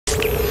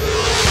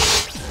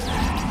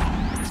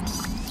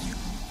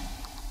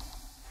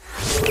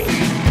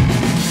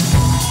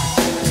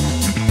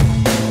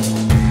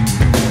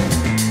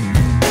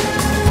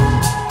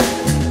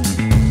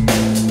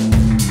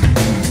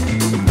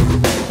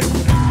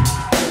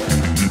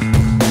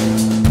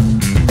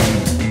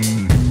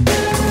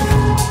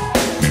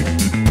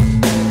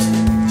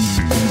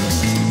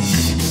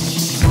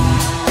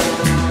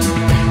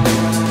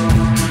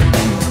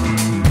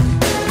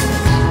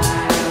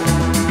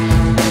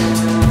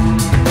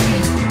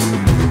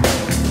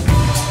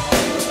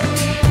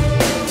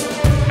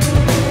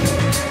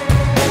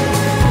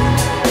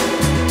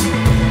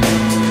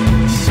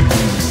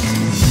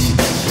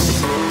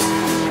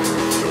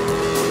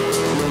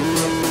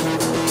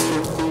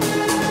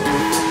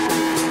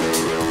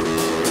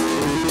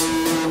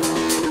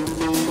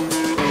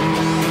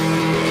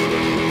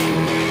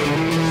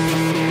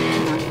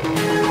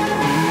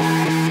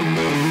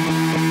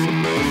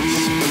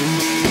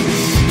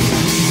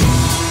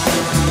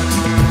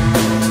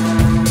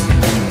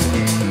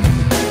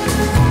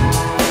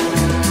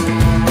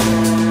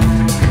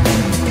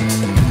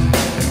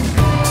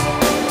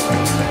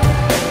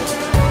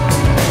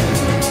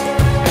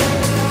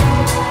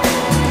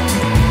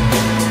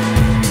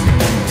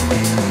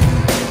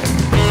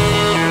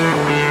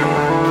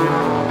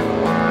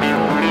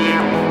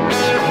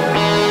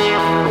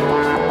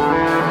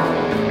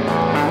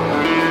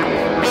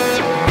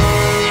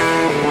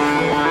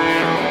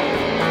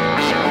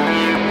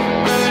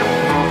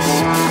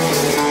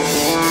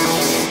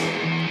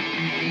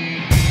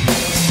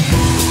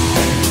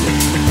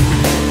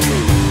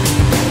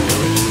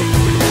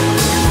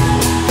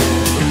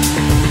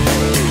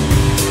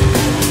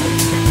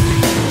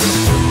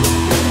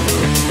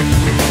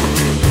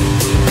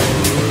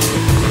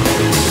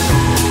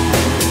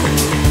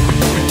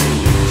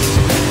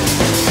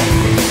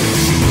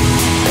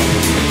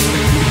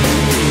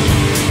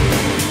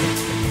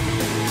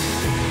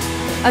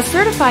A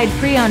certified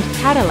pre-owned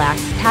Cadillac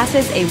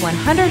passes a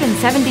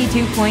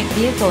 172-point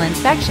vehicle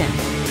inspection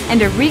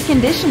and a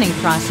reconditioning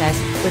process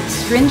with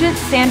stringent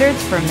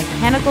standards for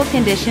mechanical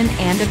condition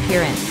and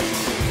appearance.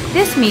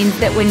 This means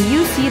that when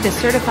you see the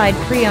certified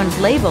pre-owned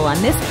label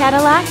on this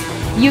Cadillac,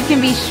 you can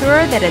be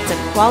sure that it's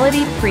a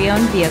quality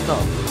pre-owned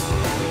vehicle.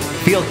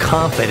 Feel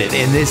confident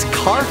in this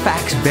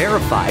Carfax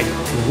verified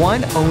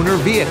one-owner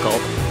vehicle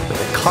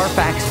with a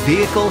Carfax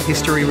Vehicle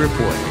History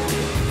Report.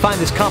 Find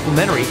this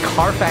complimentary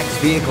Carfax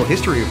Vehicle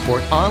History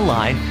Report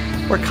online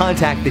or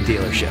contact the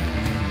dealership.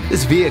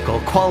 This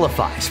vehicle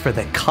qualifies for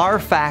the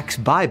Carfax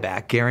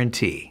Buyback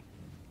Guarantee.